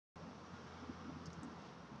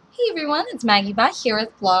Hey everyone, it's Maggibot here with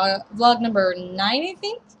vlog number 9, I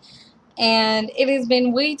think. And it has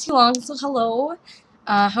been way too long, so hello.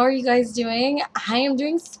 How are you guys doing? I am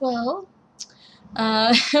doing swell.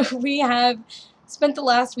 Uh, we have spent the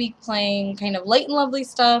last week playing kind of light and lovely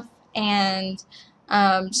stuff, and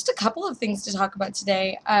just a couple of things to talk about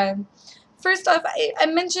today. First off, I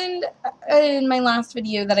mentioned in my last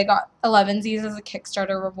video that I got 11sies as a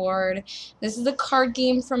Kickstarter reward. This is a card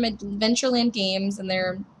game from Adventureland Games, and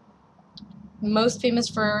they're most famous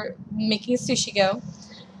for making Sushi Go.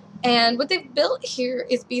 And what they've built here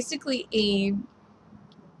is basically a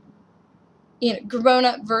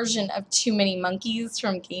grown-up version of Too Many Monkeys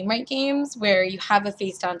from Game Right Games, where you have a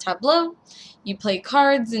face-down tableau, you play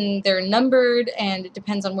cards and they're numbered, and it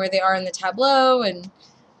depends on where they are in the tableau. And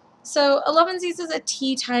so 11sies is a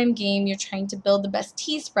tea time game. You're trying to build the best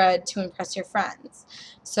tea spread to impress your friends.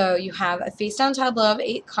 So you have a face-down tableau of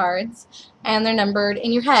 8 cards, and they're numbered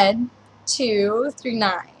in your head 2 through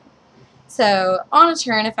 9. So on a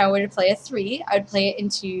turn, if I were to play a 3, I would play it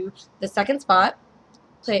into the second spot,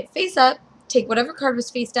 play it face up, take whatever card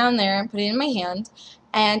was face down there and put it in my hand,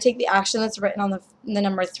 and take the action that's written on the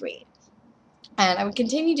number 3. And I would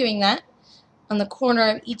continue doing that. On the corner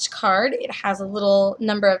of each card, it has a little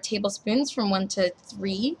number of tablespoons from 1 to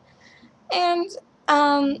 3. And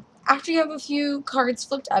after you have a few cards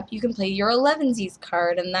flipped up, you can play your 11sies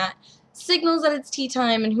card, and that signals that it's tea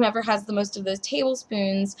time, and whoever has the most of those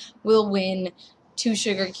tablespoons will win 2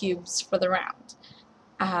 sugar cubes for the round.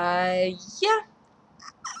 Yeah,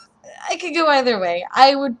 I could go either way.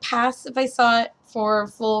 I would pass if I saw it for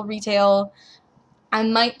full retail. I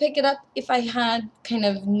might pick it up if I had kind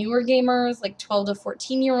of newer gamers, like 12 to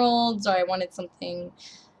 14-year-olds, or I wanted something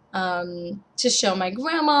to show my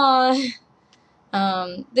grandma.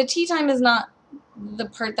 The tea time is not the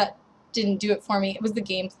part that didn't do it for me. It was the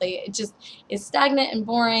gameplay. It just is stagnant and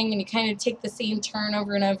boring, and you kind of take the same turn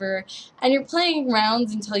over and over, and you're playing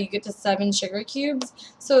rounds until you get to 7 sugar cubes.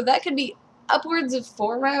 So that could be upwards of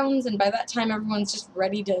 4 rounds, and by that time everyone's just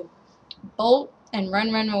ready to bolt and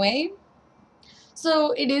run away.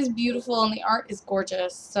 So it is beautiful, and the art is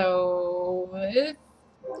gorgeous. So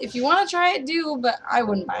if you want to try it, do, but I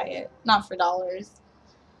wouldn't buy it. Not for dollars.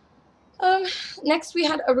 Next we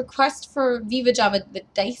had a request for Viva Java, the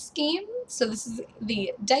dice game. So this is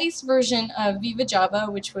the dice version of Viva Java,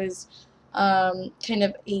 which was kind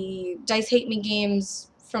of a Dice Hate Me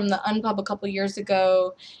games from the Unpub a couple years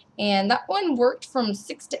ago. And that one worked from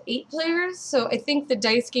 6 to 8 players, so I think the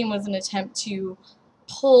dice game was an attempt to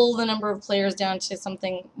pull the number of players down to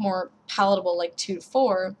something more palatable, like 2 to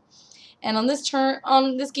 4. And on this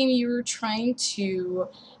game, you were trying to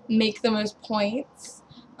make the most points.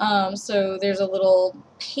 So there's a little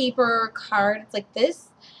paper card, it's like this,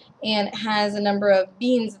 and it has a number of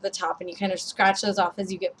beans at the top, and you kind of scratch those off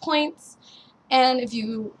as you get points, and if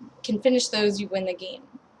you can finish those, you win the game.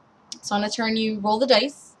 So on a turn, you roll the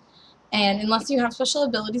dice, and unless you have special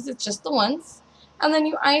abilities, it's just the ones, and then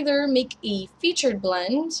you either make a featured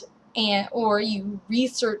blend, or you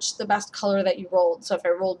research the best color that you rolled. So if I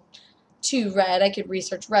rolled 2 red, I could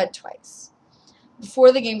research red twice.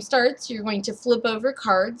 Before the game starts, you're going to flip over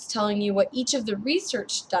cards telling you what each of the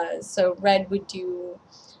research does. So red would do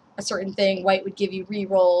a certain thing, white would give you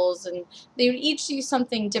re-rolls, and they would each do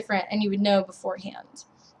something different, and you would know beforehand.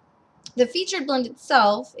 The featured blend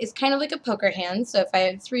itself is kind of like a poker hand, so if I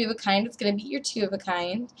have 3 of a kind, it's going to beat your 2 of a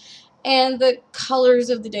kind. And the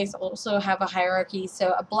colors of the dice also have a hierarchy,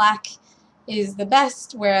 so a black is the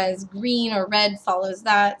best, whereas green or red follows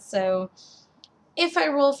that. So if I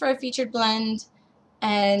roll for a featured blend,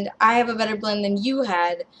 and I have a better blend than you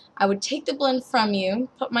had, I would take the blend from you,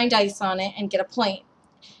 put my dice on it, and get a point.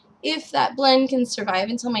 If that blend can survive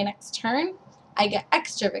until my next turn, I get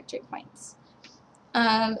extra victory points.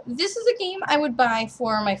 This is a game I would buy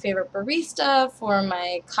for my favorite barista, for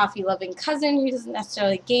my coffee-loving cousin who doesn't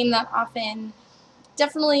necessarily game that often.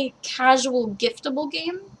 Definitely casual, giftable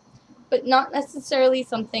game, but not necessarily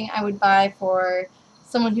something I would buy for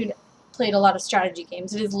someone who played a lot of strategy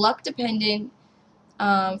games. It is luck dependent.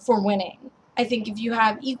 For winning. I think if you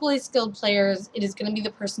have equally skilled players, it is going to be the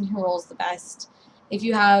person who rolls the best. If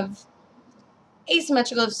you have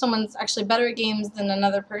asymmetrical, if someone's actually better at games than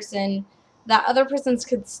another person, that other person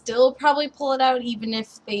could still probably pull it out even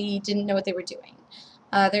if they didn't know what they were doing.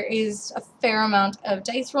 There is a fair amount of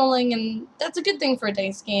dice rolling, and that's a good thing for a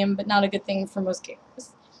dice game, but not a good thing for most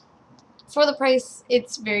gamers. For the price,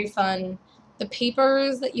 it's very fun. The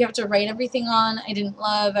papers that you have to write everything on, I didn't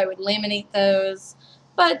love. I would laminate those.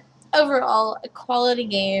 But overall, a quality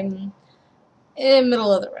game in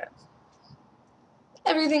middle of the road.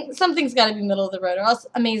 Something's got to be middle of the road, or else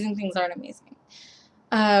amazing things aren't amazing.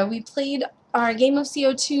 We played our game of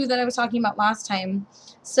CO2 that I was talking about last time.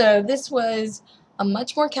 So this was a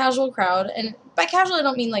much more casual crowd, and by casual I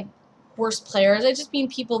don't mean like worse players, I just mean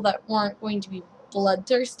people that weren't going to be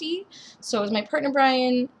bloodthirsty. So it was my partner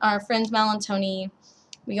Brian, our friends Mal and Tony.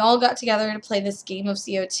 We all got together to play this game of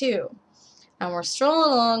CO2. And we're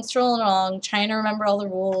strolling along, trying to remember all the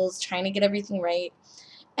rules, trying to get everything right.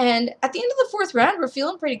 And at the end of the fourth round, we're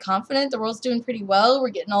feeling pretty confident. The world's doing pretty well. We're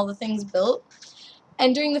getting all the things built.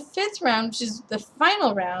 And during the fifth round, which is the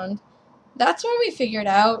final round, that's when we figured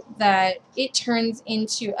out that it turns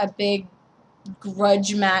into a big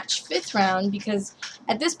grudge match fifth round, because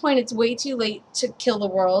at this point it's way too late to kill the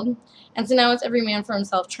world. And so now it's every man for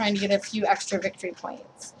himself trying to get a few extra victory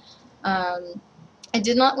points. I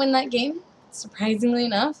did not win that game, surprisingly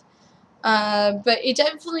enough. But it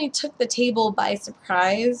definitely took the table by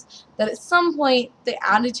surprise that at some point the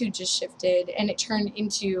attitude just shifted and it turned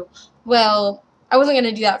into, well, I wasn't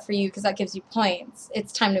going to do that for you because that gives you points.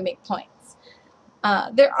 It's time to make points.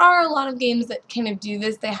 There are a lot of games that kind of do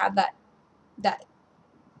this. They have that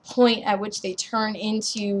point at which they turn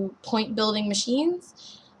into point building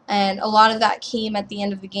machines. And a lot of that came at the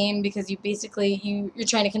end of the game because you're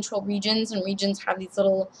trying to control regions, and regions have these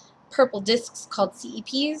little purple discs called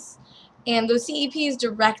CEPs. And those CEPs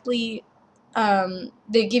directly,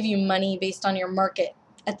 they give you money based on your market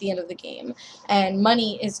at the end of the game. And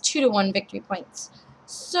money is 2-to-1 victory points.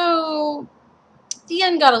 So the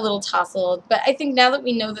end got a little tousled, but I think now that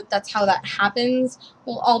we know that that's how that happens,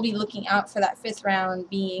 we'll all be looking out for that fifth round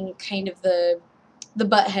being kind of the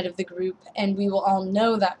butthead of the group, and we will all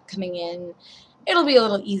know that coming in. It'll be a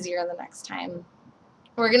little easier the next time.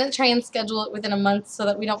 We're going to try and schedule it within a month so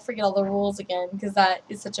that we don't forget all the rules again, because that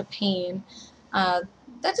is such a pain.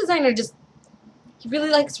 That designer he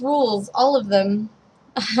really likes rules, all of them.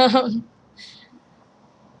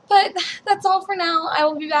 But that's all for now. I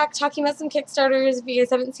will be back talking about some Kickstarters if you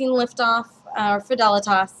guys haven't seen Liftoff or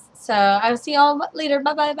Fidelitas. So I will see y'all later.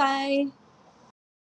 Bye.